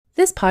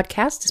This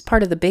podcast is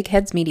part of the Big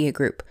Heads Media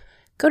Group.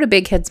 Go to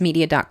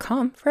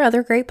bigheadsmedia.com for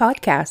other great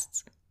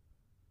podcasts.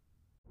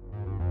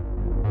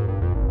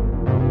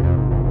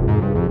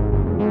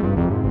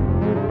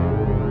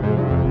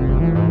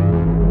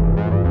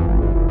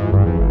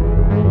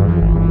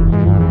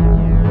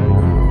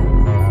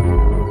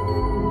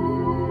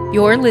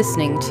 You're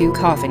listening to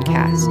Coffin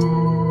Cast.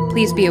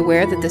 Please be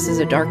aware that this is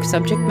a dark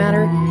subject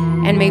matter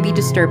and may be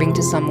disturbing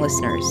to some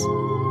listeners.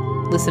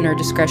 Listener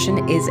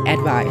discretion is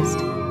advised.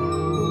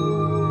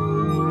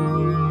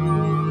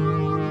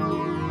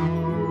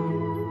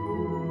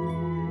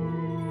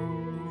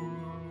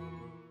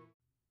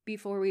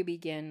 Before we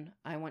begin,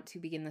 I want to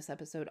begin this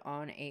episode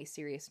on a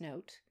serious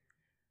note.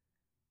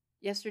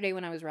 Yesterday,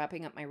 when I was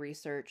wrapping up my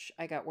research,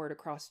 I got word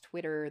across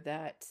Twitter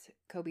that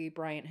Kobe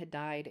Bryant had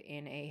died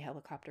in a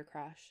helicopter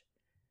crash.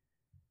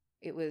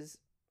 It was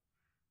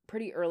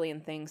pretty early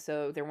in things,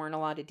 so there weren't a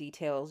lot of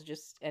details,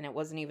 and it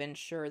wasn't even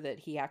sure that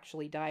he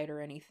actually died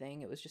or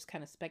anything. It was just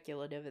kind of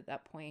speculative at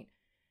that point.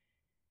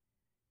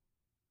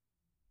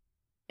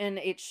 And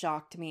it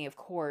shocked me, of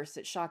course.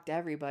 It shocked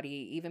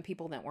everybody. Even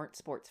people that weren't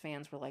sports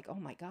fans were like, oh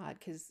my God,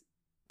 because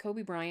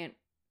Kobe Bryant,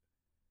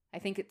 I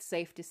think it's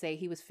safe to say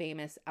he was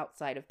famous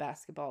outside of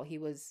basketball. He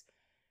was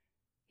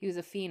a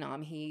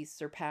phenom. He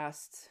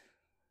surpassed,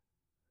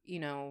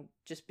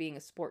 just being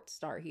a sports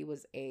star. He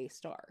was a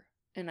star.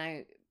 And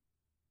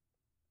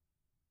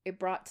it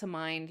brought to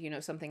mind,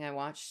 something I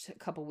watched a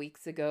couple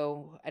weeks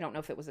ago. I don't know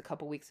if it was a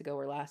couple weeks ago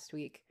or last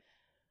week.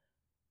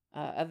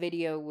 A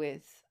video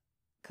with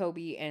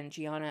Kobe and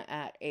Gianna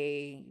at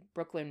a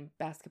Brooklyn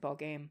basketball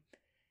game.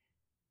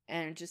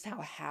 And just how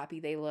happy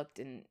they looked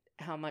and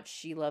how much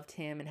she loved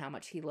him and how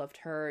much he loved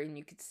her. And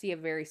you could see a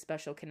very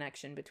special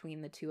connection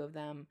between the two of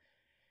them.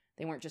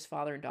 They weren't just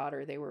father and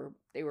daughter. They were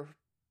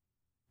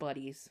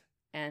buddies.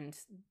 And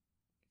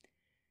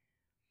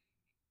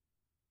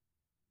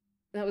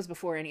that was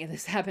before any of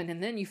this happened.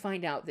 And then you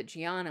find out that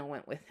Gianna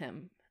went with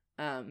him.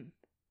 As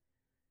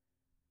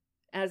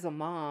a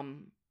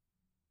mom,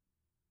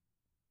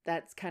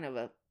 that's kind of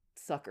a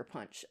sucker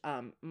punch.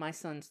 My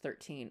son's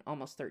 13,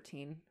 almost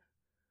 13.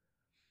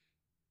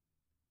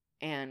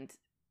 And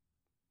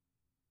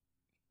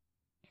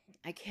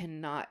I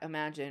cannot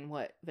imagine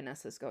what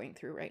Vanessa's going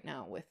through right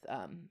now with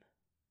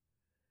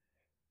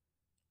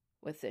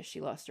this. She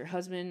lost her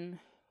husband,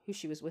 who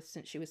she was with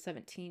since she was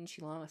 17.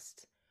 She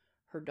lost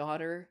her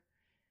daughter.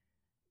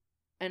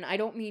 And I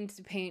don't mean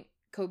to paint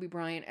Kobe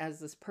Bryant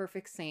as this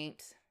perfect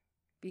saint,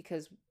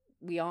 because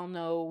we all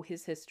know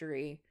his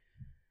history.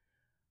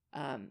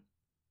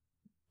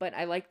 But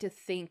I like to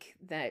think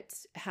that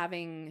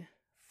having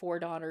 4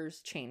 daughters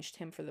changed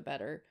him for the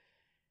better.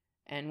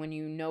 And when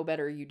you know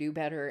better, you do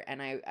better.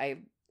 And I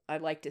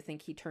like to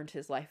think he turned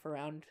his life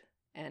around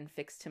and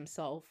fixed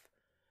himself.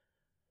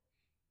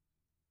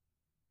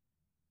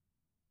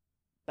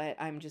 But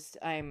I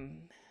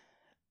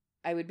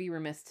would be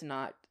remiss to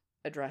not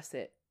address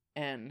it.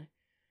 And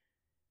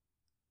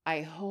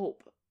I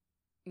hope,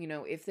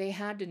 if they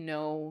had to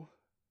know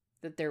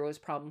that there was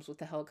problems with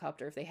the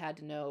helicopter, if they had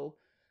to know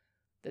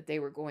that they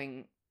were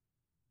going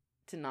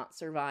to not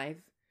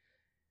survive,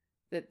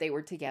 that they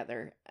were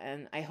together.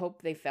 And I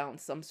hope they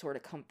found some sort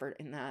of comfort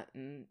in that,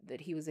 and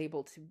that he was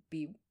able to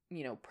be,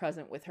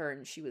 present with her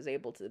and she was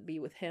able to be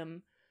with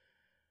him.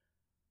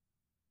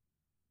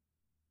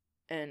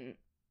 And,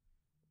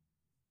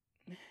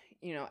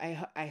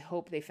 I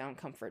hope they found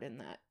comfort in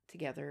that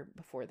together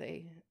before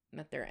they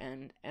met their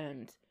end.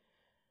 And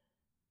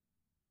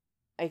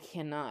I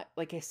cannot,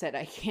 like I said,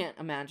 I can't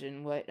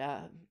imagine what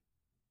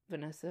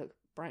Vanessa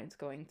Bryant's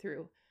going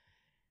through.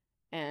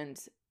 And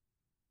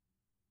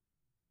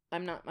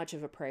I'm not much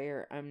of a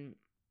prayer. I'm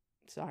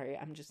sorry,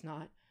 I'm just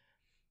not.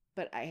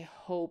 But I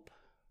hope,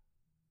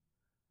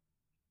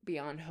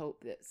 beyond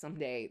hope, that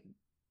someday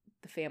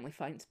the family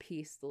finds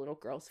peace, the little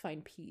girls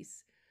find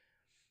peace,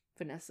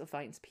 Vanessa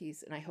finds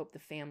peace, and I hope the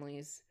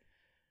families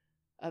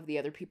of the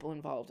other people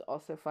involved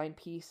also find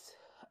peace,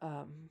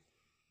 and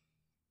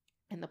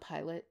the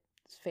pilot's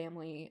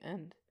family,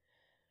 and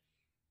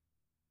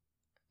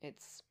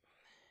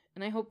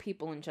I hope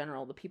people in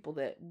general, the people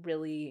that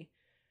really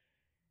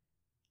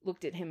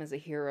looked at him as a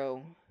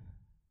hero,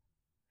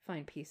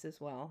 find peace as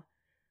well.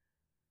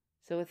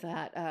 So with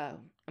that, I'm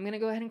going to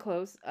go ahead and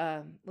close.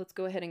 Let's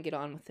go ahead and get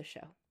on with the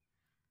show.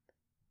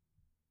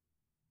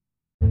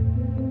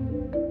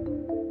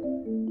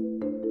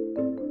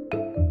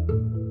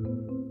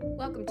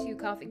 Welcome to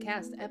Coffin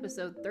Cast,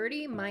 episode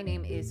 30. My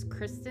name is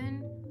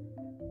Kristen.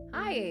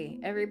 Hi,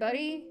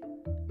 everybody.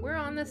 We're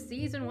on the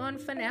season 1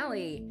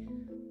 finale.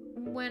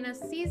 When a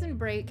season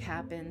break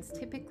happens,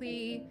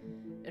 typically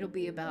it'll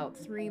be about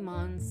 3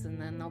 months,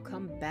 and then they'll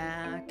come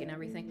back and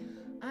everything.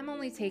 I'm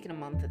only taking a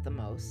month at the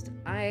most.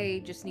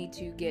 I just need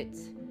to get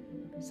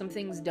some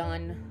things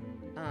done.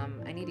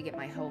 I need to get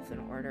my health in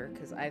order,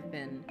 because I've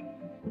been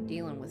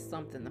dealing with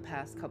something the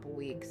past couple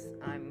weeks.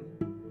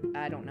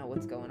 I don't know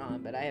what's going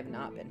on, but I have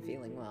not been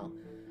feeling well.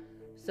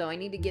 So I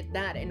need to get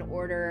that in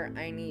order.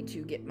 I need to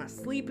get my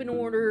sleep in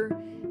order.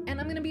 And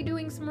I'm going to be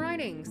doing some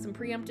writing, some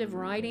preemptive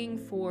writing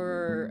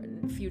for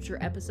future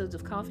episodes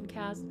of Coffin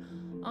Cast.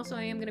 Also,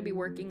 I am going to be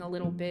working a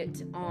little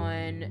bit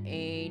on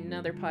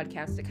another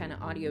podcast, a kind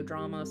of audio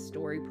drama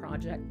story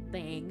project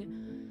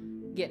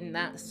thing, getting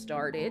that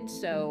started.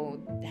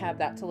 So have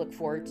that to look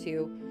forward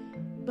to.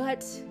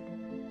 But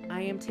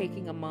I am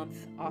taking a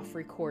month off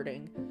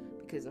recording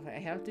because if I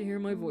have to hear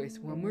my voice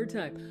one more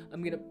time,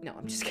 no,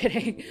 I'm just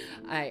kidding.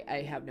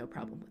 I have no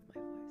problem with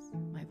my voice.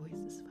 My voice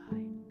is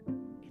fine.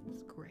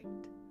 It's great.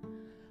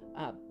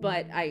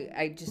 But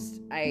I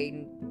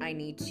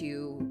need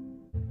to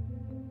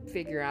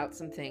figure out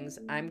some things.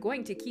 I'm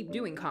going to keep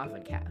doing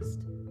Coffin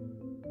Cast.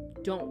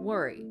 Don't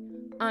worry,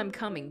 I'm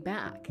coming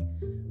back.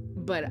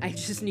 But I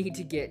just need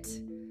to get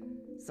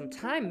some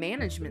time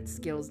management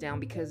skills down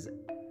because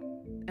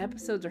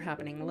episodes are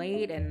happening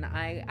late and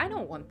I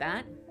don't want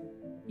that.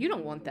 You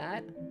don't want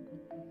that.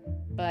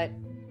 But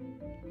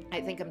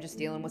I think I'm just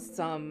dealing with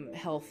some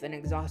health and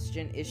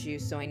exhaustion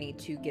issues, so I need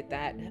to get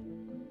that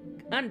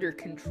under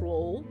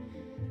control.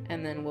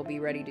 And then we'll be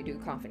ready to do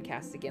Coffin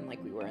Cast again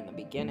like we were in the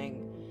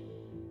beginning.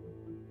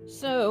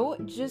 So,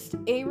 just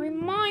a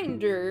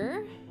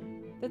reminder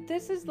that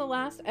this is the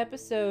last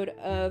episode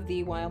of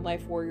the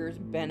Wildlife Warriors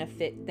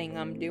benefit thing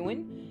I'm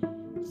doing.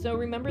 So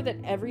remember that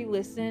every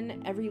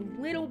listen, every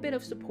little bit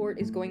of support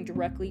is going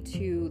directly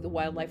to the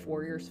Wildlife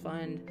Warriors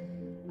Fund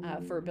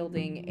for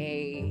building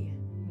a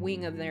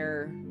wing of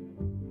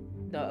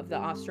the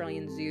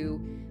Australian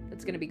Zoo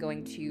that's going to be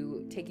going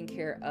to taking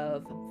care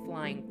of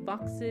flying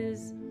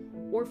foxes,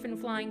 orphan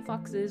flying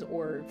foxes,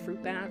 or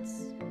fruit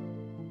bats,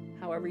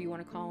 however you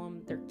want to call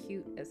them. They're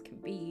cute as can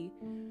be.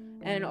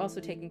 And also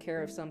taking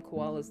care of some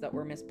koalas that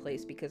were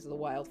misplaced because of the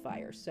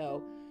wildfire.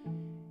 So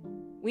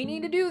we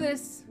need to do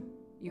this.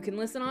 You can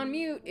listen on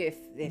mute if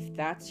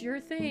that's your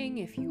thing.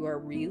 If you are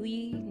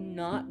really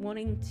not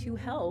wanting to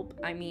help,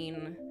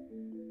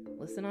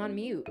 listen on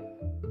mute.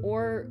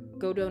 Or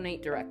go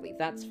donate directly.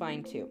 That's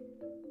fine too.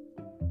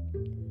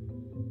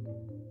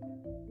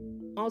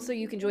 Also,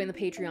 you can join the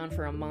Patreon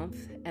for a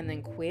month and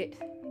then quit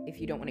if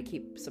you don't want to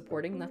keep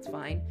supporting. That's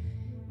fine.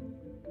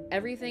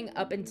 Everything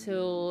up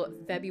until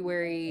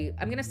February,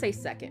 I'm going to say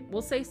 2nd.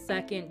 We'll say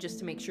 2nd just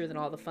to make sure that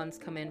all the funds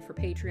come in for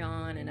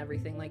Patreon and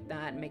everything like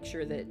that, and make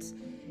sure that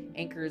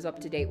Anchor is up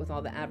to date with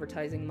all the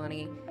advertising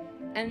money.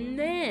 And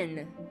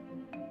then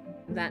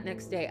that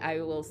next day, I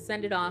will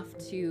send it off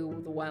to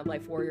the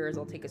Wildlife Warriors.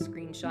 I'll take a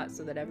screenshot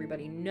so that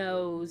everybody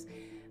knows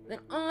that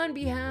on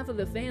behalf of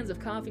the fans of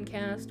Coffin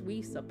Cast,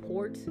 we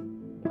support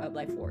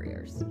Wildlife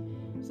Warriors.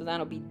 So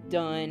that'll be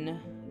done,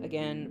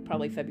 again,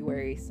 probably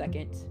February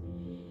 2nd.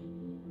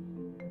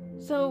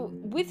 So,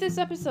 with this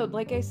episode,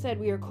 like I said,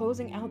 we are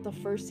closing out the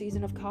first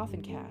season of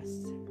Coffin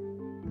Cast.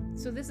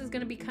 So this is going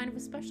to be kind of a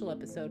special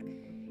episode.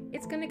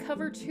 It's going to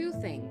cover two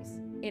things,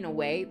 in a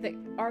way, that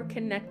are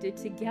connected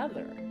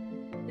together.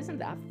 Isn't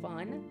that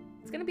fun?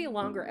 It's going to be a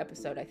longer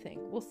episode, I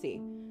think. We'll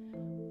see.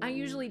 I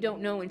usually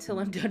don't know until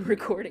I'm done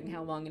recording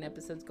how long an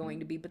episode's going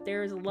to be, but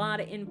there is a lot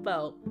of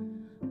info,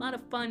 a lot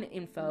of fun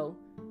info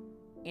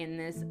in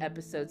this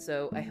episode,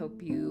 so I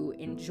hope you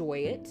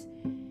enjoy it.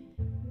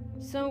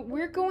 So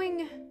we're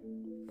going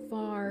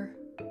far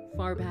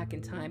back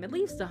in time, at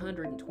least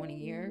 120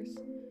 years.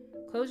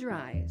 Close your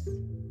eyes.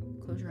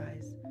 Close your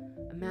eyes.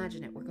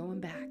 Imagine it. We're going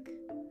back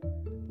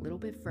a little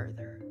bit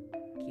further.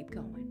 Keep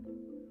going.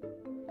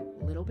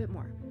 A little bit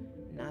more.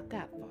 Not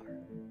that far.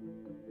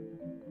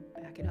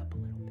 Back it up a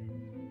little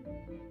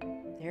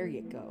bit. There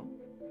you go.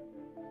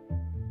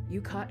 You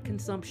caught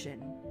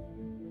consumption,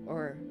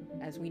 or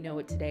as we know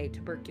it today,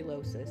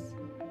 tuberculosis.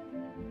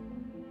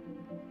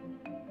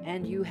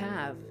 And you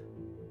have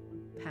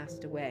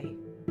passed away.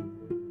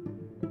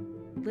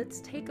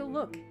 Let's take a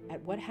look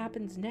at what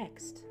happens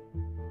next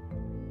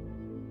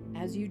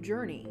as you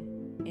journey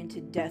into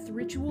Death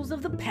Rituals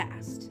of the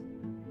Past,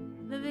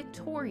 the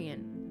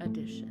Victorian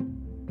edition.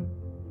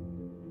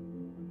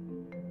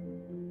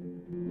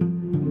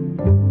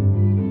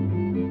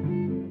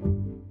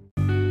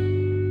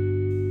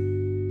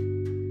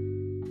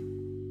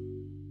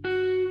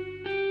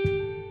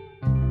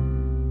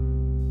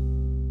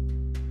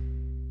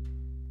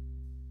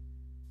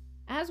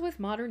 As with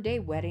modern-day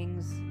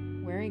weddings,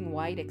 wearing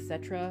white,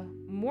 etc.,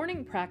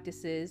 mourning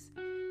practices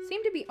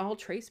seem to be all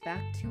traced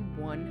back to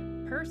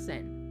one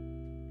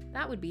person.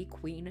 That would be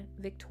Queen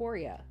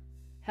Victoria.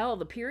 Hell,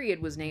 the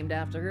period was named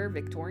after her,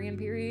 Victorian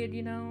period,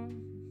 you know?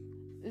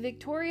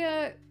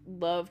 Victoria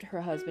loved her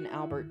husband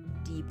Albert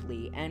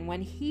deeply, and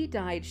when he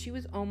died, she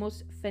was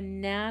almost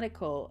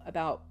fanatical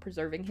about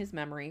preserving his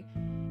memory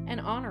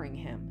and honoring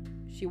him.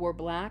 She wore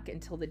black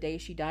until the day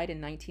she died in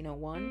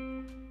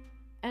 1901,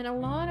 and a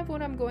lot of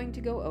what I'm going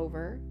to go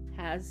over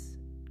has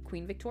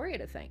Queen Victoria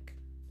to thank.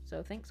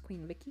 So thanks,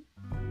 Queen Vicky.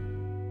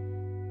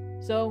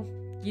 So,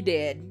 you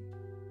did.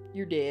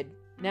 You're dead.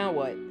 Now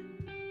what?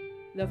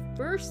 The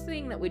first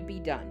thing that would be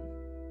done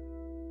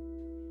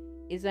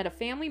is that a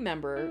family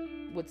member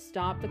would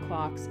stop the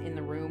clocks in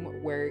the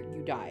room where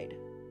you died.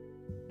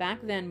 Back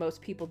then,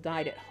 most people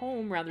died at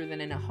home rather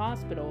than in a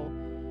hospital,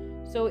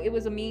 So it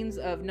was a means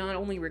of not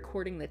only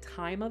recording the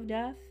time of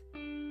death,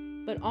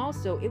 but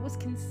also it was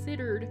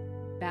considered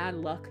bad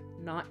luck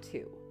not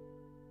to.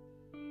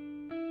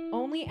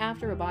 Only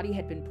after a body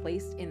had been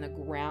placed in the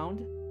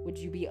ground would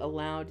you be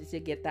allowed to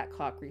get that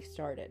clock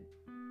restarted.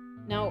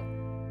 Now,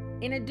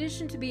 in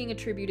addition to being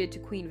attributed to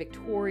Queen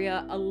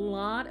Victoria, a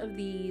lot of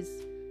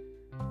these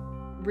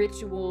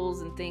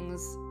rituals and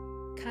things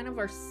kind of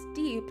are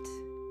steeped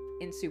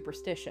in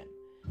superstition.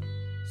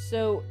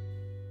 So,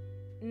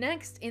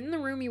 next, in the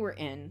room you were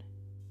in,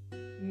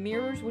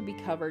 mirrors would be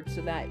covered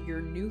so that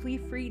your newly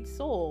freed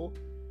soul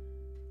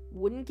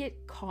wouldn't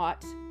get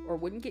caught or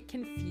wouldn't get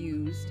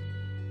confused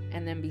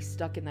and then be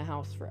stuck in the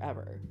house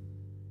forever.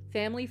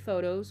 Family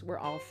photos were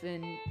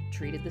often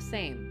treated the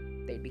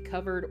same. They'd be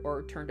covered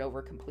or turned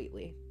over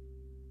completely.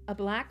 A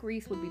black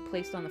wreath would be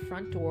placed on the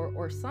front door,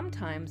 or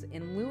sometimes,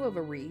 in lieu of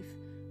a wreath,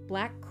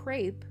 black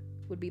crepe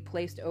would be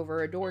placed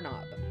over a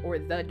doorknob, or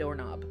the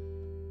doorknob.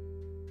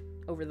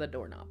 Over the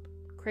doorknob.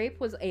 Crepe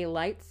was a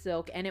light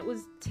silk, and it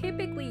was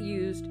typically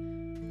used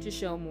to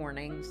show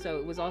mourning, so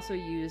it was also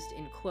used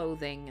in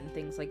clothing and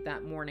things like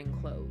that, mourning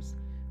clothes,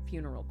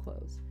 funeral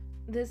clothes.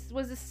 This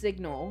was a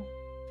signal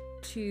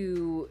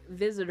to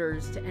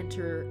visitors to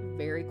enter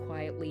very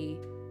quietly,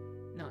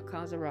 not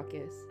cause a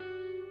ruckus.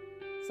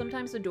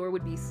 Sometimes the door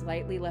would be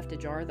slightly left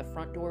ajar, the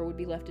front door would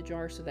be left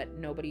ajar so that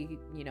nobody,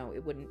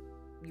 you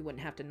wouldn't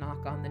have to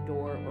knock on the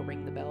door or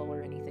ring the bell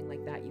or anything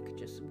like that. You could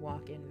just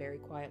walk in very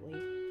quietly.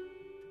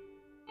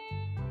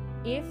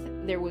 If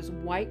there was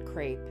white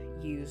crepe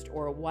used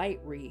or a white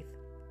wreath,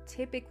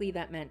 typically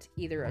that meant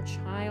either a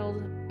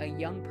child, a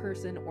young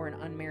person, or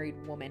an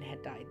unmarried woman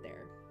had died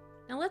there.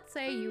 Now let's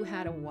say you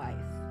had a wife.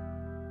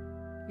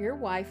 Your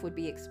wife would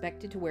be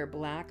expected to wear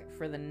black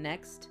for the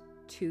next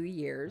 2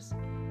 years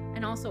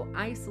and also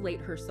isolate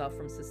herself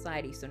from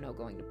society, so no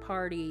going to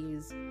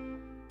parties.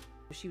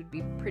 She would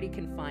be pretty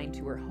confined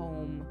to her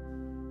home,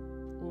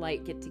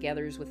 light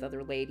get-togethers with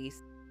other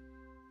ladies.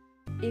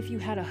 If you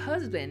had a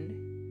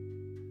husband,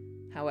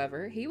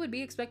 however, he would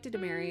be expected to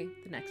marry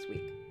the next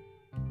week.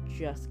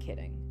 Just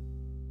kidding.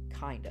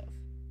 Kind of.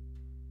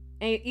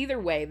 Either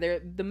way,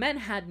 the men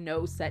had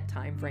no set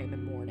time frame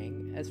in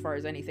mourning, as far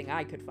as anything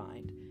I could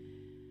find.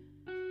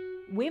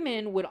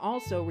 Women would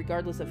also,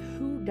 regardless of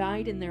who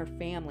died in their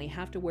family,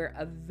 have to wear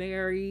a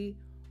very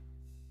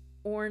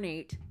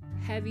ornate,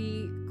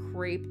 heavy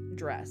crepe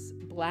dress,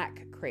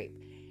 black crepe.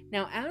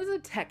 Now, as a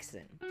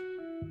Texan,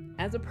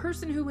 as a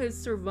person who has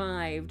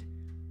survived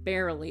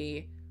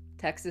barely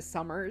Texas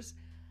summers,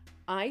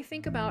 I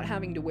think about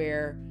having to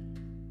wear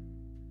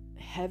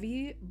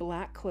heavy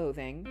black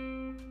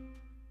clothing,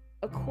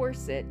 a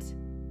corset,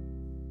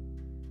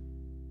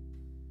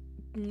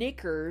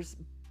 knickers,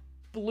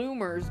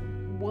 bloomers,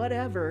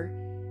 whatever,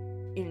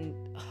 in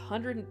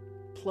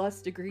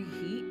 100+ degree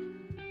heat.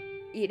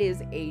 It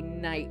is a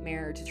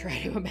nightmare to try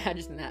to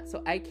imagine that,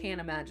 so I can't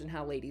imagine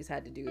how ladies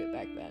had to do it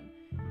back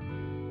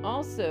then.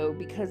 Also,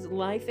 because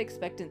life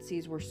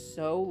expectancies were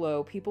so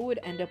low, people would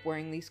end up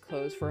wearing these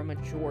clothes for a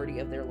majority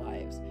of their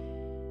lives.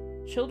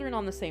 Children,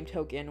 on the same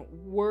token,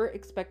 were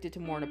expected to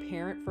mourn a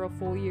parent for a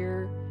full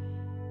year,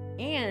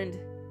 and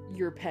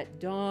your pet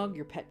dog,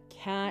 your pet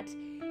cat,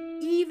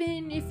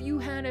 even if you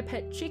had a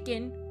pet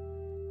chicken,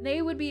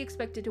 they would be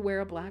expected to wear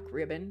a black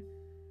ribbon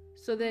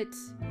so that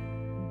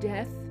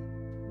death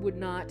would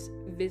not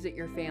visit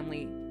your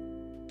family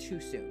too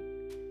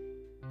soon.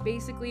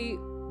 Basically,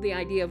 the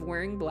idea of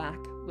wearing black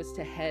was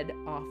to head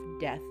off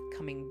death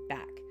coming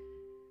back.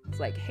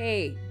 It's like,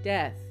 hey,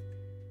 death,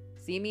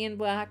 see me in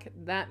black?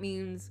 That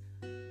means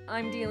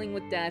I'm dealing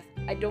with death.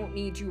 I don't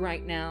need you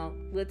right now.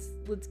 Let's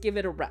give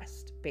it a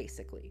rest,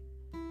 basically.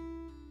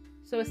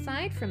 So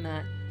aside from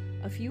that,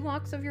 a few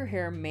locks of your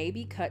hair may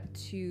be cut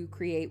to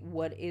create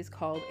what is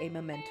called a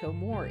memento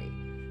mori,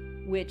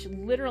 which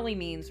literally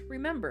means,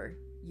 remember,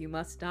 you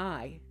must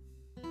die.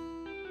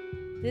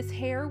 This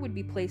hair would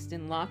be placed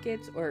in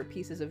lockets or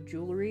pieces of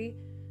jewelry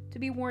to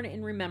be worn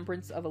in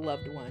remembrance of a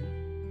loved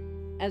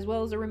one, as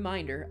well as a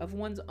reminder of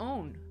one's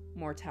own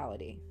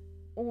mortality.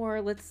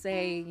 Or let's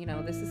say,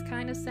 this is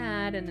kind of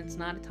sad and it's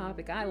not a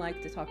topic I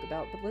like to talk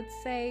about, but let's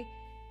say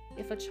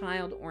if a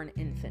child or an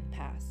infant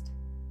passed,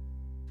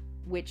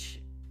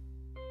 which,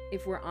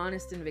 if we're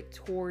honest, in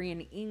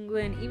Victorian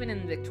England, even in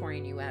the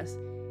Victorian US,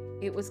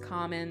 it was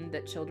common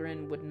that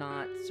children would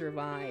not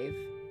survive.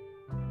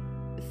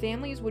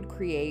 Families would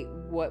create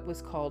what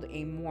was called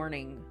a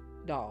mourning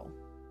doll.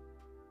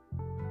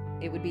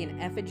 It would be an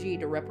effigy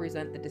to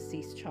represent the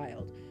deceased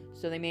child.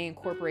 So they may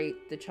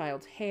incorporate the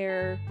child's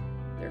hair,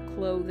 their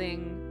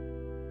clothing.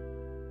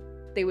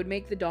 They would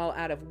make the doll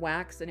out of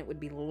wax, and it would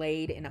be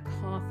laid in a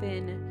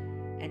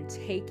coffin and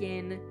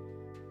taken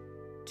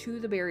to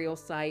the burial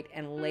site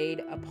and laid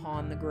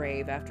upon the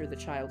grave after the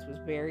child was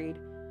buried.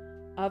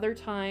 Other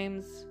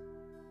times,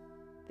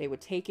 they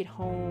would take it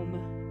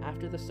home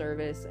after the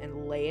service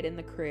and lay it in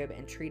the crib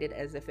and treat it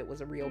as if it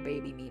was a real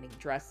baby, meaning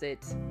dress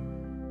it,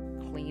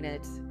 clean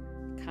it.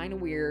 Kind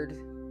of weird,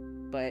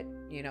 but,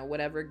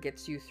 whatever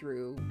gets you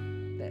through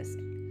this.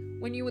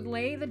 When you would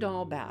lay the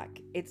doll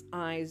back, its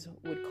eyes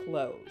would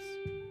close.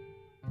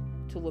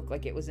 to look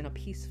like it was in a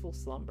peaceful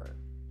slumber.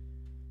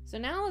 So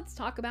now let's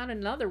talk about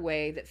another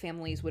way that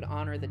families would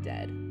honor the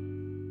dead.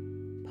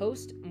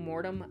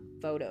 Post-mortem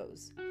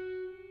photos.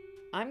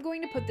 I'm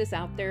going to put this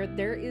out there.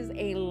 There is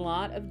a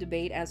lot of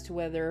debate as to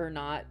whether or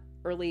not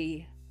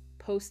early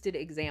posted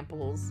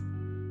examples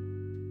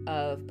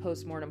of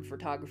post-mortem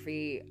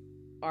photography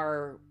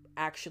are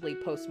actually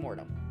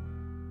post-mortem.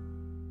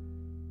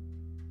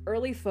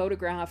 Early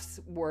photographs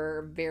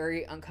were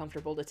very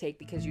uncomfortable to take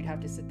because you'd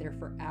have to sit there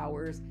for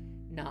hours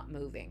not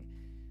moving.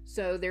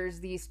 So there's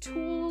these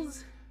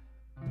tools,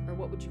 or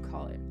what would you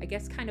call it? I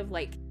guess kind of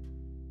like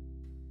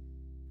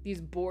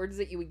these boards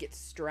that you would get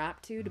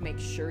strapped to make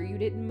sure you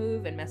didn't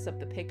move and mess up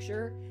the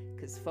picture,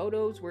 because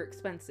photos were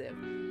expensive.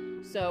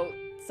 So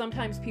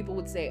sometimes people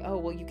would say, oh,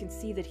 well, you can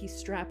see that he's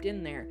strapped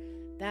in there.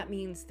 That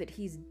means that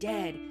he's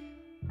dead.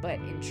 But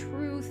in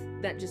truth,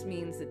 that just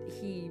means that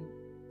he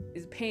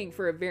is paying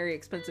for a very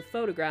expensive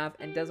photograph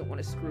and doesn't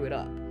want to screw it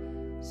up.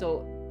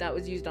 So that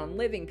was used on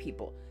living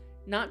people.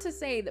 Not to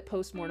say that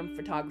post-mortem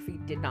photography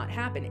did not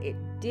happen. It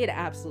did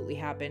absolutely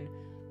happen,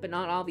 but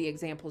not all the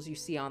examples you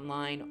see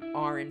online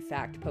are in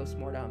fact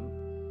post-mortem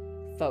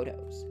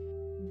photos.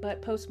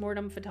 But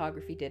post-mortem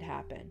photography did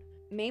happen.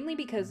 Mainly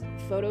because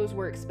photos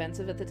were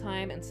expensive at the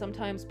time, and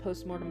sometimes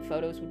post-mortem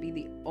photos would be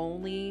the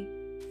only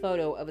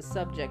photo of a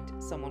subject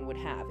someone would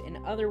have. In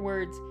other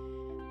words,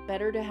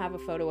 better to have a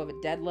photo of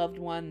a dead loved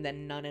one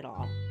than none at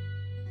all.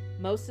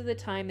 Most of the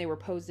time they were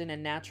posed in a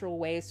natural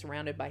way,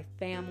 surrounded by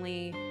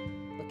family,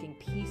 looking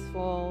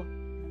peaceful,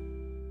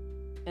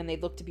 and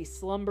they'd look to be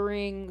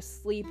slumbering,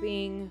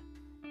 sleeping,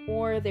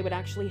 or they would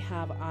actually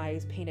have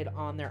eyes painted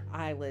on their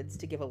eyelids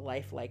to give a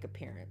lifelike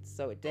appearance.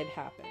 So it did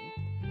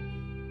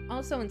happen.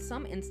 Also, in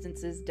some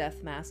instances,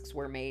 death masks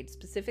were made,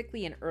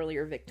 specifically in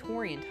earlier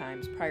Victorian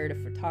times prior to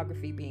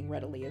photography being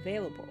readily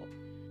available.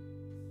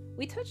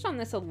 We touched on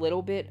this a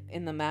little bit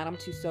in the Madame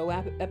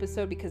Tussauds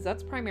episode because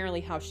that's primarily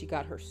how she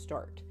got her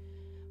start.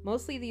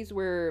 Mostly these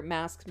were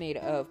masks made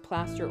of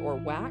plaster or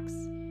wax.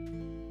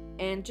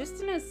 And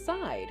just an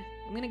aside,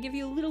 I'm going to give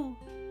you a little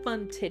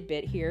fun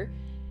tidbit here.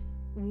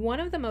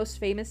 One of the most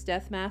famous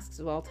death masks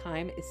of all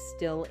time is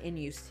still in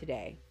use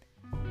today.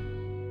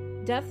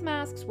 Death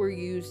masks were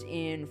used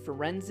in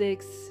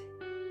forensics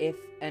if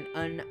an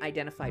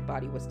unidentified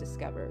body was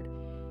discovered.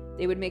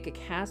 They would make a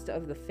cast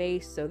of the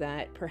face so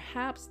that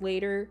perhaps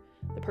later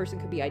the person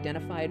could be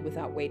identified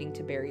without waiting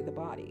to bury the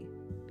body.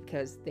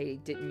 Because they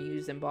didn't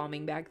use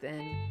embalming back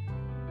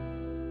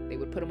then. They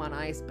would put them on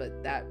ice,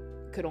 but that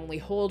could only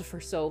hold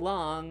for so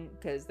long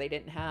because they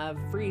didn't have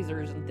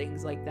freezers and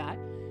things like that.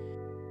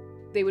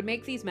 They would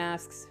make these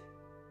masks,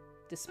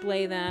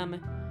 display them,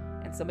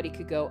 and somebody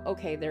could go,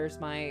 okay, there's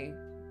my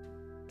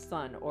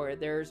son, or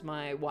there's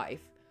my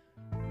wife,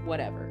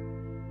 whatever.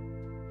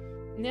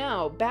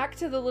 Now, back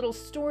to the little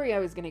story I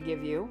was going to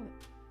give you.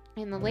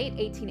 In the late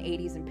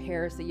 1880s in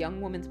Paris, a young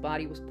woman's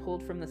body was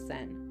pulled from the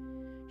Seine.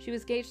 She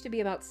was gauged to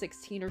be about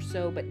 16 or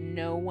so, but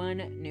no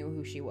one knew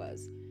who she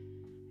was.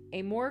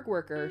 A morgue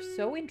worker,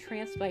 so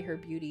entranced by her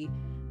beauty,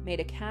 made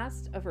a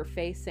cast of her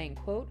face saying,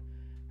 quote,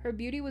 "Her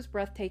beauty was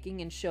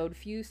breathtaking and showed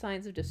few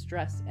signs of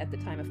distress at the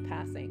time of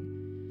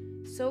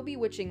passing. So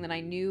bewitching that I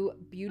knew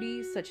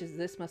beauty such as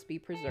this must be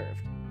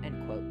preserved,"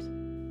 end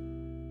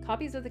quote.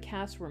 Copies of the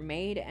cast were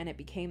made, and it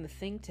became the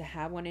thing to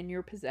have one in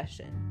your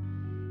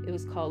possession. It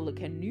was called Le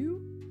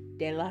Canut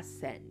de la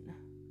Seine.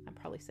 I'm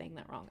probably saying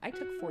that wrong. I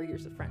took 4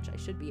 years of French. I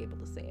should be able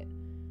to say it.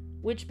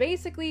 Which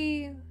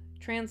basically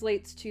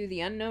translates to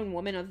the unknown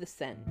woman of the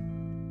Seine.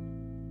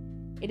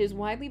 It is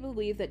widely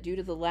believed that due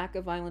to the lack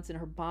of violence in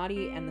her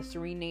body and the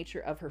serene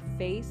nature of her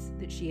face,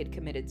 that she had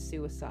committed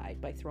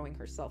suicide by throwing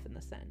herself in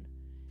the Seine.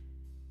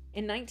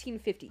 In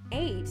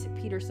 1958,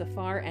 Peter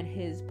Safar and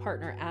his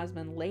partner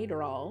Asmund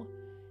Lederal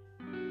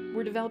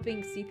were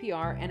developing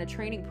CPR and a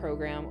training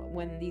program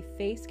when the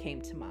face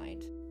came to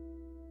mind.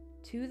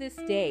 To this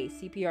day,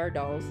 CPR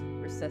dolls,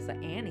 Recessa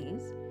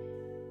Annies,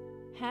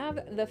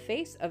 have the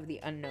face of the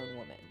unknown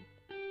woman,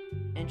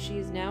 and she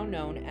is now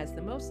known as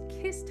the most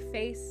kissed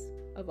face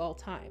of all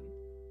time.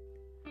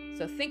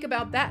 So think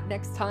about that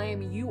next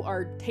time you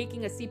are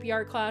taking a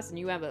CPR class and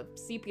you have a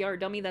CPR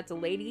dummy that's a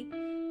lady.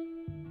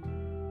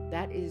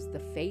 That is the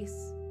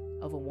face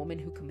of a woman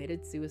who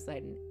committed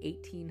suicide in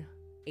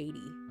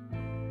 1880.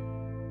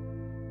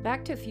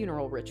 Back to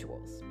funeral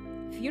rituals.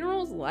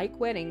 Funerals, like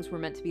weddings, were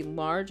meant to be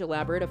large,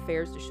 elaborate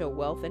affairs to show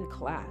wealth and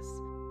class.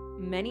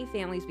 Many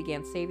families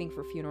began saving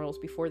for funerals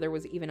before there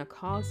was even a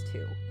cause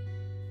to.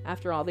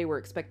 After all, they were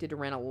expected to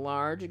rent a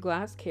large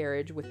glass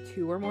carriage with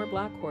 2 or more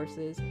black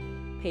horses,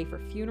 pay for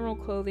funeral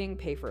clothing,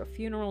 pay for a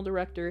funeral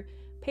director,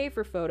 pay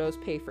for photos,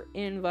 pay for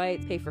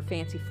invites, pay for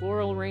fancy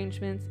floral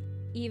arrangements,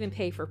 even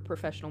pay for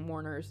professional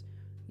mourners,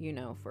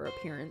 for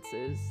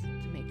appearances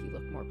to make you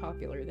look more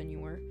popular than you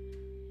were.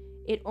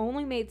 It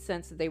only made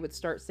sense that they would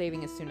start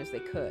saving as soon as they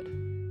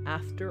could.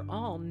 After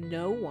all,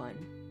 no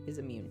one is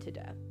immune to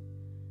death.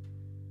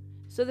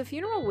 So the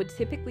funeral would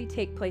typically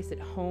take place at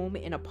home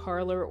in a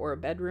parlor or a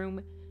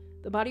bedroom.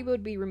 The body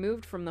would be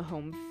removed from the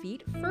home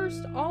feet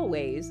first,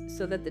 always,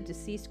 so that the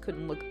deceased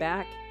couldn't look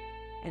back,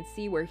 and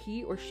see where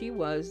he or she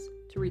was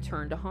to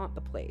return to haunt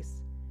the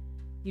place.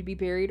 You'd be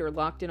buried or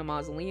locked in a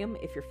mausoleum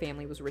if your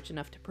family was rich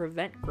enough to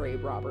prevent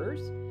grave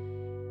robbers,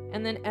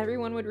 and then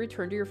everyone would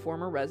return to your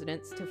former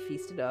residence to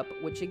feast it up,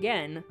 which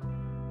again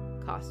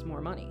cost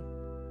more money.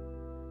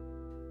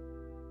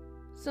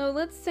 So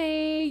let's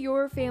say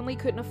your family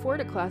couldn't afford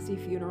a classy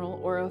funeral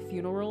or a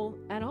funeral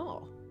at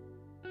all.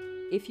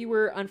 If you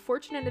were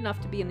unfortunate enough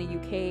to be in the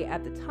UK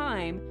at the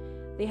time,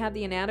 they had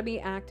the Anatomy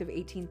Act of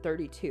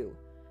 1832.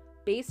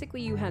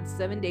 Basically, you had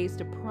 7 days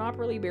to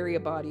properly bury a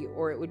body,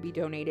 or it would be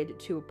donated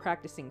to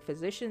practicing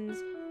physicians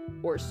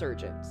or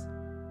surgeons.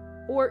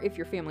 Or if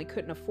your family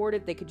couldn't afford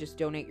it, they could just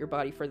donate your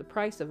body for the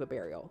price of a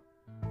burial.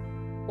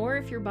 Or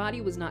if your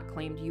body was not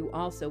claimed, you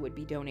also would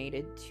be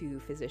donated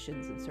to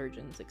physicians and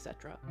surgeons,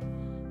 etc.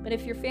 But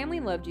if your family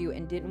loved you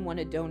and didn't want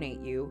to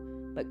donate you,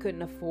 but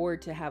couldn't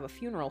afford to have a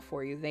funeral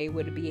for you, they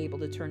would be able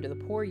to turn to the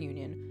poor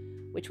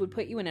union, which would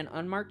put you in an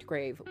unmarked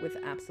grave with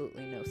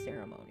absolutely no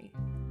ceremony.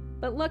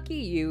 But lucky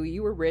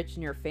you were rich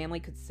and your family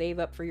could save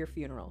up for your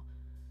funeral.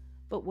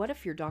 But what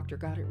if your doctor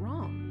got it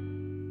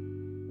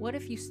wrong? What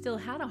if you still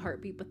had a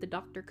heartbeat but the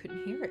doctor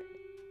couldn't hear it?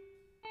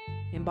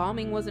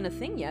 Embalming wasn't a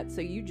thing yet,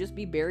 so you'd just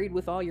be buried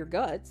with all your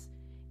guts.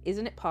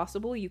 Isn't it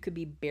possible you could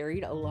be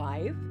buried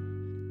alive?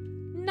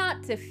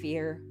 Not to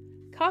fear.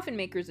 Coffin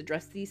makers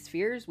address these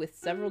fears with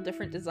several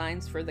different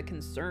designs for the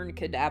concerned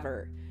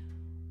cadaver.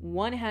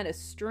 One had a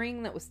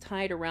string that was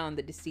tied around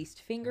the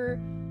deceased finger,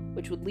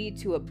 which would lead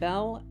to a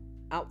bell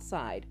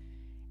outside,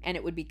 and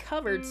it would be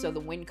covered so the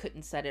wind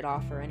couldn't set it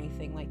off or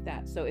anything like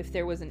that. So if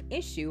there was an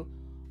issue,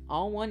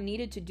 all one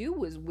needed to do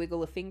was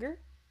wiggle a finger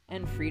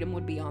and freedom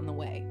would be on the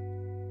way.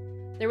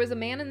 There was a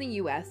man in the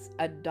US,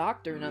 a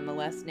doctor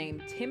nonetheless,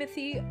 named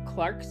Timothy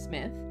Clark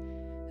Smith,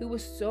 who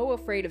was so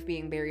afraid of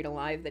being buried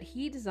alive that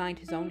he designed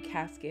his own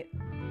casket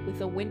with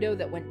a window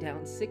that went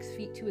down 6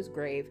 feet to his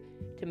grave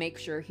to make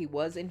sure he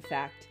was in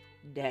fact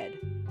dead.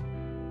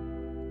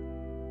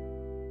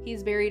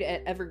 He's buried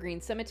at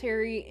Evergreen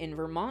Cemetery in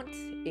Vermont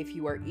if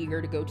you are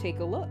eager to go take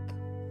a look.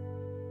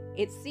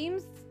 It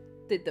seems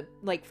that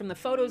from the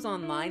photos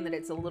online that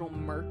it's a little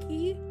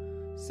murky,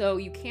 so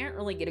you can't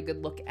really get a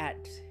good look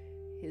at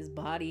his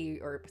body,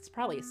 or it's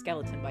probably a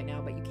skeleton by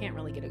now, but you can't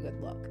really get a good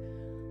look.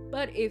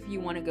 But if you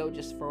want to go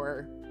just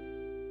for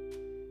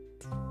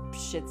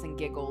shits and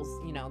giggles,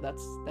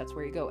 that's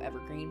where you go,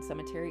 Evergreen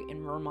Cemetery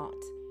in Vermont.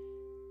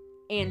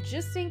 And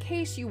just in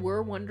case you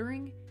were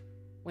wondering,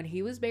 when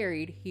he was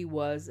buried, he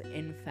was,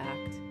 in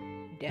fact,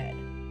 dead.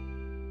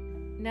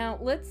 Now,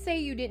 let's say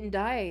you didn't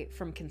die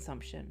from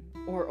consumption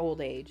or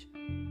old age.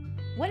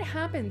 What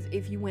happens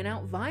if you went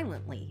out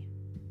violently?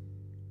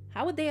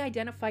 How would they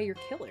identify your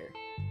killer?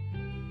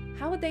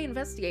 How would they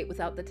investigate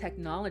without the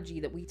technology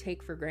that we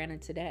take for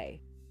granted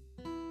today?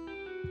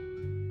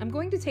 I'm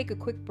going to take a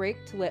quick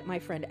break to let my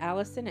friend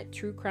Allison at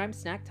True Crime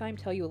Snack Time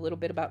tell you a little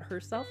bit about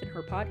herself and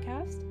her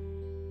podcast.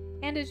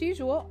 And as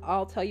usual,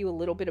 I'll tell you a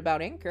little bit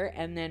about Anchor,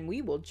 and then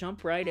we will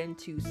jump right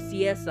into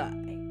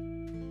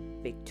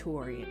CSI,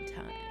 Victorian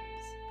Times.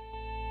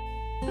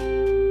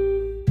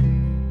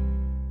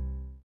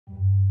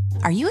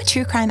 Are you a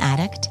true crime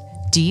addict?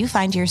 Do you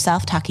find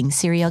yourself talking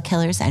serial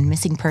killers and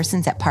missing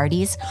persons at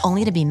parties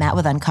only to be met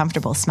with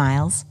uncomfortable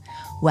smiles?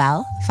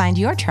 Well, find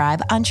your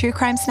tribe on True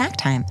Crime Snack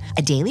Time,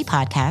 a daily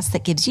podcast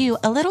that gives you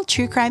a little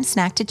true crime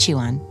snack to chew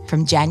on.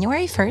 From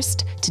January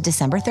 1st to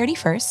December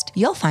 31st,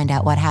 you'll find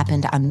out what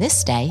happened on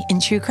this day in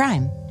true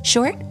crime.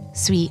 Short,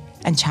 sweet,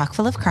 and chock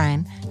full of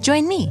crime,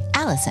 join me,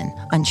 Allison,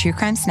 on True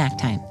Crime Snack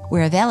Time.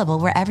 We're available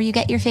wherever you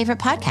get your favorite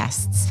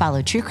podcasts.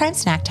 Follow True Crime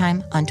Snack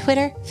Time on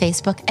Twitter,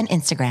 Facebook, and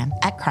Instagram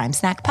at Crime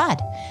Snack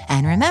Pod.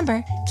 And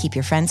remember, keep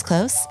your friends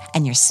close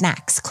and your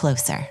snacks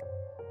closer.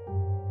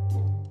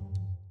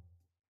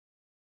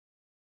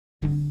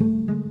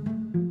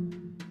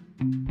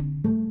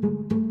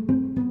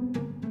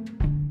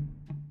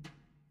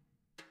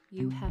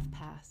 You have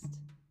passed.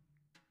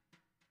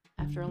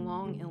 After a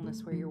long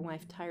illness where your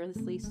wife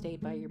tirelessly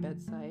stayed by your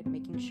bedside,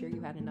 making sure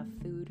you had enough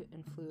food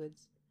and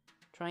fluids,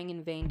 trying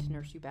in vain to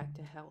nurse you back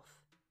to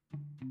health.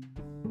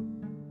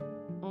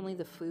 Only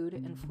the food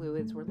and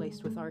fluids were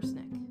laced with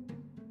arsenic.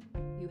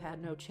 You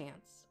had no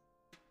chance.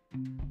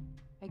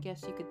 I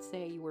guess you could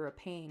say you were a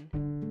pain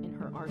in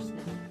her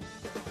arsenic.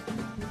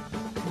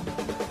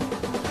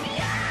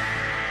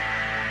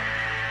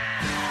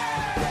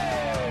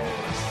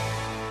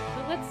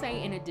 So let's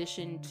say in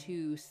addition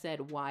to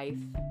said wife,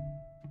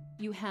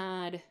 you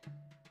had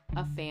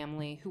a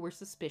family who were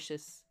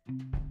suspicious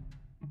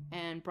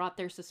and brought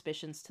their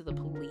suspicions to the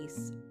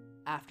police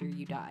after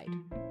you died.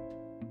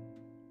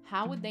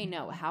 How would they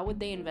know? How would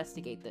they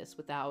investigate this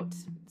without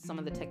some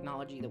of the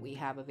technology that we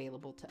have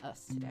available to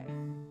us today?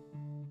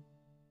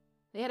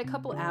 They had a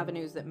couple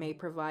avenues that may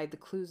provide the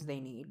clues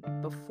they need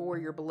before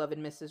your beloved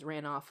missus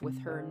ran off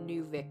with her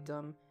new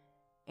victim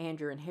and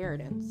your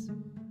inheritance.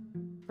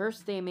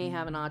 First, they may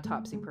have an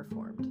autopsy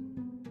performed.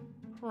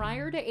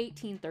 Prior to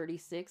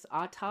 1836,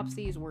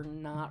 autopsies were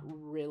not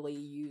really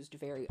used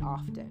very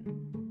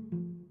often.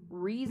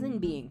 Reason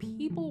being,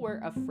 people were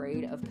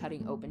afraid of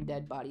cutting open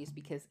dead bodies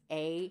because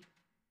A,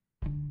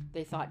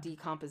 They thought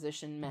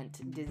decomposition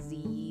meant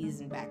disease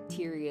and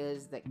bacteria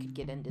that could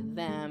get into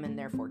them and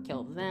therefore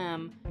kill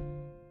them.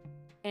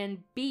 And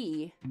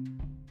B,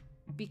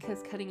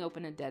 because cutting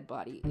open a dead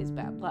body is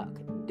bad luck.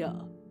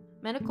 Duh.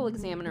 Medical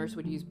examiners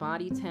would use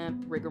body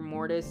temp, rigor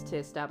mortis to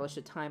establish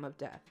a time of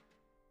death.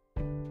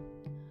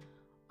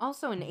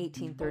 Also in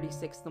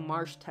 1836, the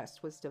Marsh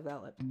test was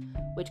developed,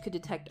 which could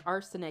detect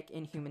arsenic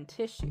in human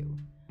tissue.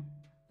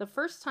 The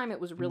first time it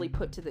was really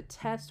put to the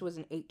test was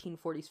in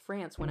 1840s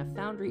France when a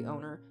foundry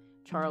owner,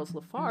 Charles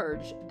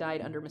Lafarge,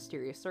 died under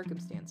mysterious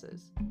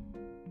circumstances.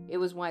 It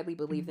was widely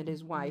believed that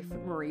his wife,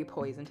 Marie,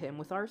 poisoned him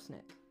with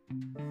arsenic.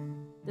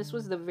 This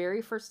was the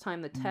very first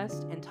time the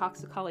test and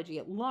toxicology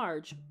at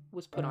large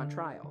was put on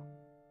trial,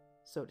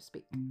 so to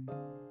speak.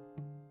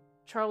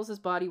 Charles's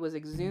body was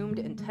exhumed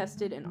and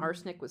tested, and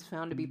arsenic was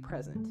found to be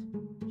present.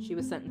 She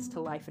was sentenced to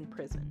life in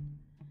prison.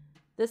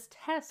 This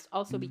test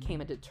also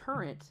became a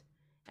deterrent,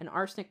 and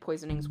arsenic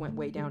poisonings went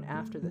way down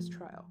after this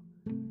trial.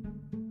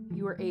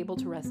 You are able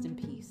to rest in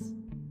peace,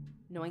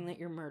 knowing that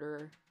your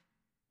murderer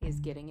is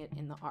getting it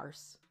in the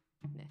arse,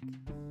 Nick.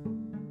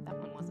 That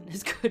one wasn't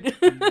as good.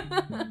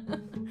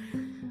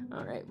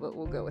 All right, but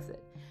we'll go with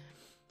it.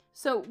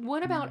 So,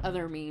 what about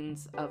other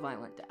means of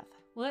violent death?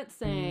 Let's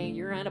say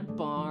you're at a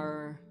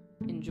bar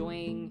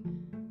enjoying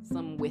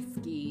some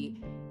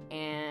whiskey,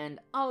 and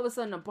all of a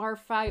sudden a bar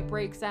fight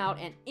breaks out,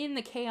 and in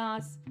the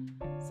chaos,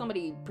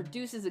 somebody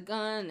produces a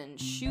gun and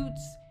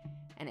shoots,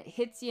 and it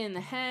hits you in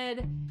the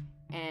head,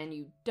 and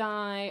you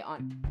die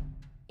on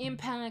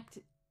impact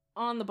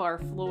on the bar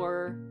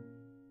floor.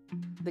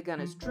 The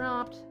gun is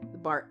dropped, the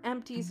bar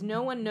empties,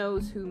 no one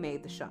knows who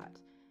made the shot.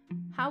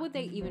 How would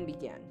they even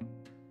begin?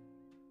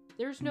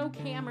 There's no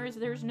cameras,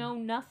 there's no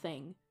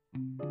nothing.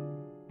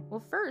 Well,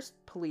 first,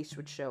 police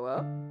would show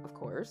up, of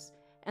course,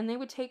 and they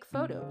would take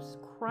photos.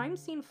 Crime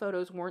scene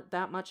photos weren't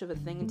that much of a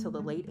thing until the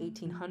late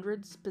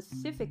 1800s,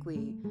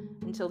 specifically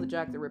until the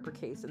Jack the Ripper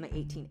case in the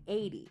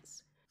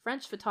 1880s.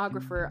 French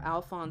photographer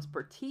Alphonse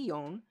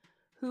Bertillon,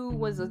 who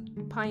was a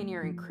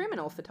pioneer in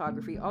criminal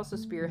photography, also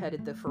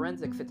spearheaded the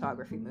forensic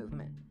photography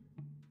movement.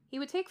 He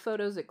would take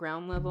photos at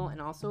ground level and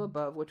also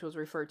above, which was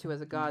referred to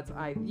as a God's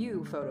eye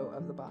view photo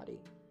of the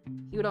body.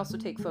 He would also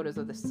take photos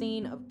of the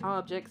scene, of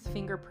objects,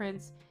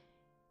 fingerprints.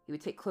 He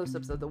would take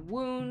close-ups of the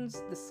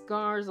wounds, the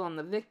scars on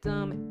the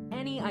victim,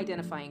 any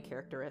identifying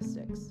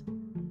characteristics.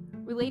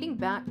 Relating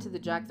back to the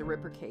Jack the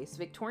Ripper case,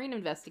 Victorian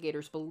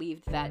investigators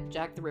believed that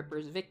Jack the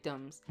Ripper's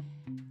victims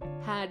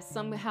had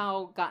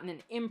somehow gotten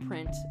an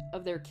imprint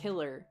of their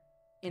killer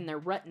in their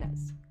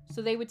retinas.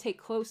 So they would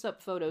take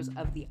close-up photos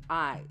of the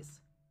eyes.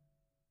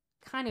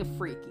 Kind of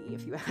freaky,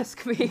 if you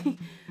ask me.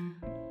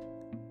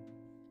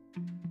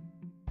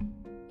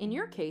 In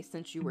your case,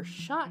 since you were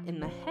shot in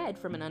the head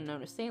from an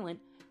unknown assailant,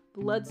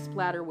 blood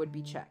splatter would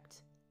be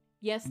checked.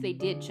 Yes, they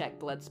did check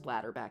blood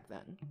splatter back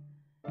then.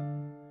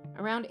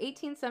 Around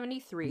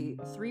 1873,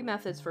 3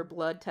 methods for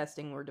blood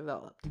testing were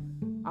developed.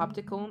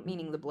 Optical,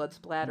 meaning the blood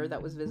splatter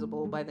that was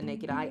visible by the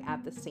naked eye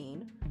at the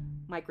scene.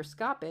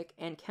 Microscopic,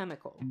 and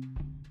chemical.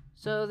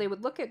 So they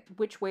would look at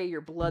which way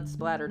your blood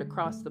splattered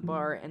across the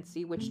bar and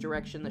see which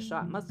direction the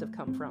shot must have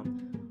come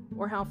from,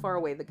 or how far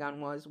away the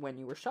gun was when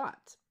you were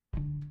shot.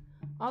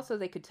 Also,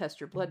 they could test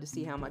your blood to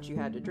see how much you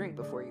had to drink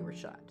before you were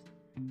shot.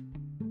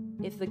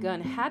 If the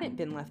gun hadn't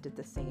been left at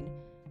the scene,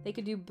 they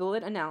could do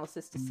bullet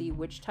analysis to see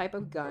which type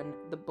of gun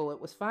the bullet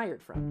was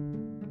fired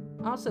from.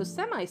 Also,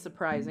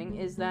 semi-surprising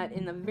is that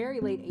in the very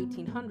late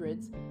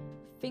 1800s,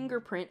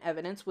 fingerprint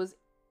evidence was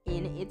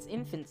in its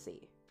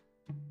infancy.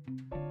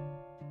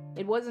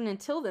 It wasn't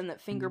until then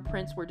that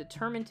fingerprints were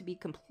determined to be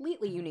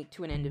completely unique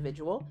to an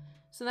individual,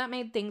 so that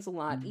made things a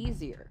lot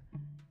easier.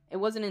 It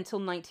wasn't until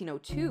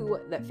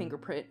 1902 that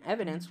fingerprint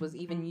evidence was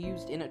even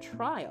used in a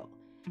trial,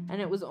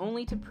 and it was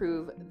only to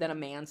prove that a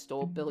man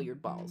stole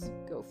billiard balls.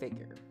 Go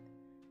figure.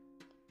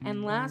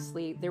 And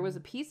lastly, there was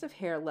a piece of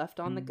hair left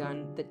on the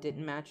gun that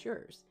didn't match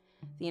yours.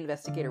 The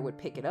investigator would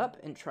pick it up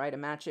and try to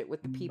match it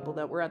with the people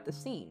that were at the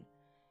scene.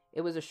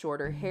 It was a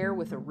shorter hair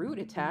with a root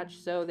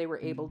attached, so they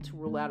were able to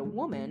rule out a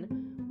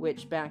woman,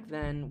 which back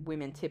then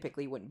women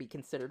typically wouldn't be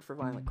considered for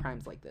violent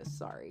crimes like this.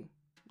 Sorry,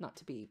 not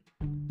to be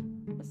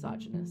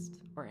misogynist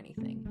or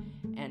anything.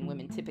 And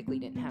women typically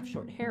didn't have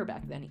short hair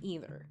back then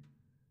either.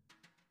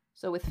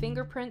 So with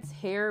fingerprints,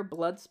 hair,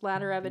 blood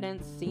splatter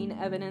evidence, scene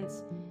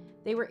evidence,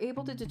 they were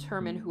able to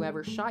determine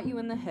whoever shot you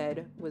in the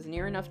head was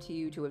near enough to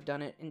you to have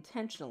done it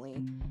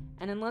intentionally,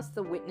 and unless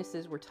the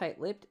witnesses were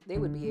tight-lipped, they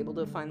would be able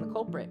to find the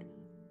culprit.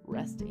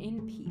 Rest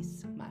in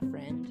peace, my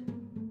friend.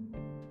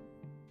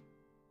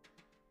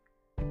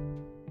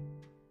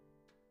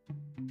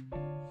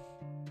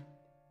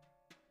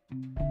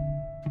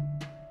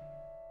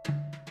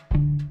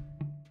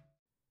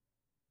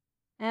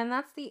 And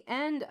that's the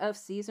end of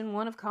Season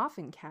 1 of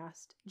Coffin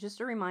Cast. Just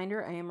a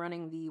reminder, I am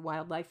running the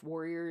Wildlife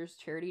Warriors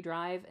charity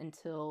drive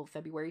until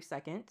February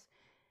 2nd.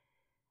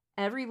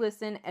 Every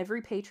listen,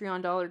 every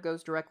Patreon dollar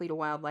goes directly to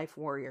Wildlife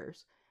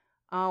Warriors.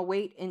 I'll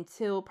wait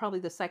until probably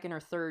the 2nd or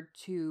 3rd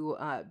to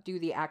do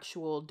the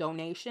actual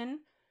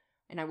donation,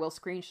 and I will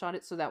screenshot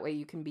it so that way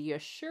you can be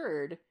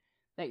assured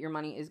that your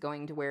money is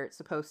going to where it's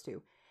supposed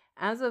to.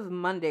 As of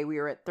Monday, we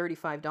are at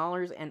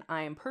 $35, and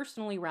I am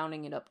personally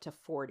rounding it up to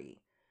 $40.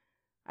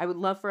 I would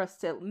love for us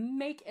to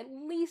make at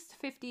least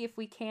 $50 if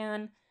we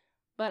can,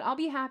 but I'll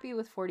be happy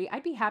with $40.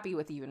 I'd be happy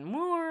with even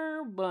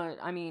more, but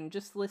I mean,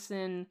 just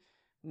listen,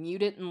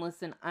 mute it and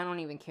listen. I don't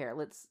even care.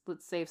 Let's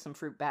save some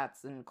fruit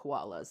bats and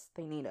koalas.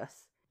 They need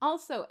us.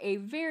 Also, a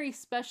very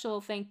special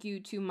thank you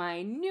to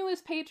my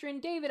newest patron,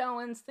 David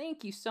Owens.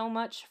 Thank you so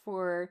much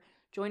for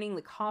joining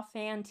the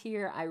Coffan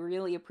tier. I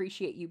really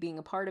appreciate you being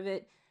a part of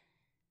it.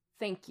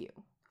 Thank you.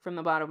 From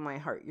the bottom of my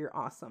heart, you're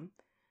awesome.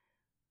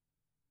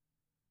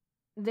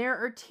 There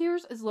are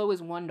tiers as low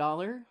as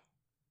 $1.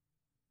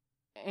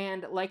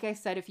 And like I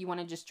said, if you want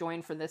to just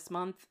join for this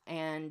month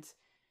and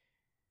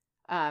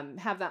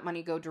have that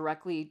money go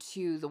directly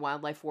to the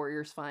Wildlife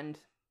Warriors Fund,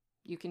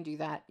 you can do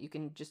that. You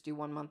can just do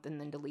 1 month and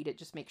then delete it.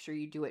 Just make sure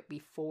you do it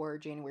before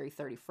January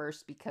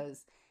 31st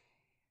because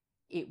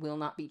it will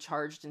not be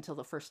charged until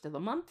the first of the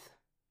month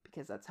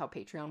because that's how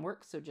Patreon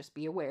works. So just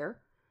be aware.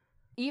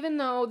 Even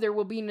though there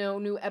will be no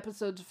new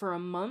episodes for a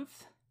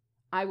month,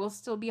 I will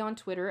still be on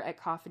Twitter at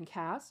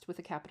CoffinCast with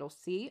a capital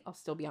C. I'll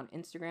still be on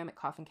Instagram at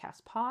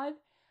CoffinCastPod.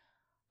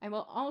 I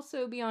will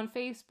also be on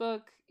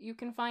Facebook. You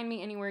can find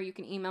me anywhere. You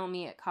can email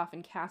me at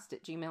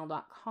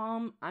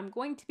coffincast@gmail.com. I'm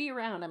going to be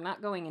around. I'm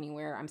not going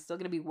anywhere. I'm still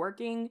going to be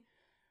working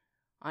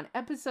on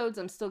episodes.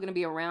 I'm still going to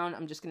be around.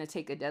 I'm just going to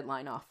take a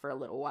deadline off for a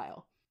little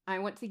while. I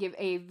want to give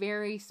a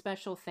very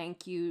special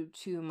thank you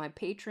to my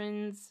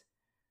patrons,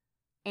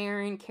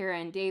 Aaron, Kara,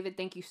 and David.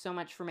 Thank you so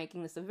much for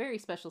making this a very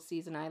special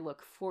season. I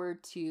look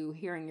forward to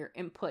hearing your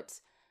input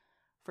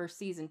for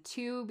season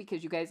 2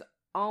 because you guys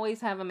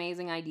always have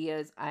amazing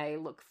ideas. I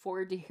look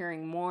forward to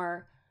hearing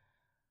more.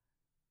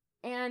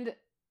 And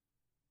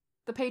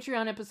the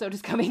Patreon episode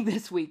is coming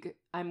this week.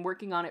 I'm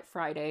working on it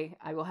Friday.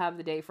 I will have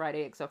the day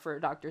Friday except for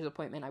a doctor's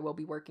appointment. I will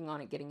be working on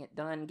it, getting it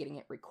done, getting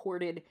it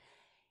recorded,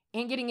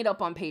 and getting it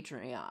up on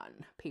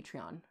Patreon.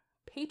 Patreon.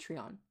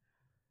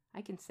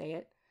 I can say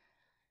it.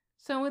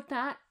 So with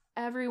that,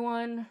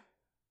 everyone,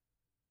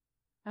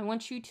 I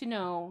want you to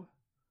know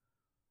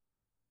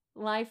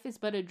life is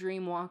but a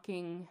dream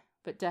walking,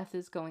 but death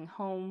is going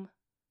home.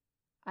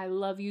 I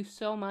love you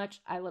so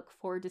much. I look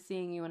forward to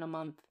seeing you in a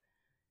month.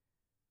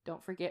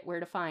 Don't forget where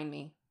to find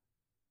me.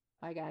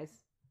 Bye, guys.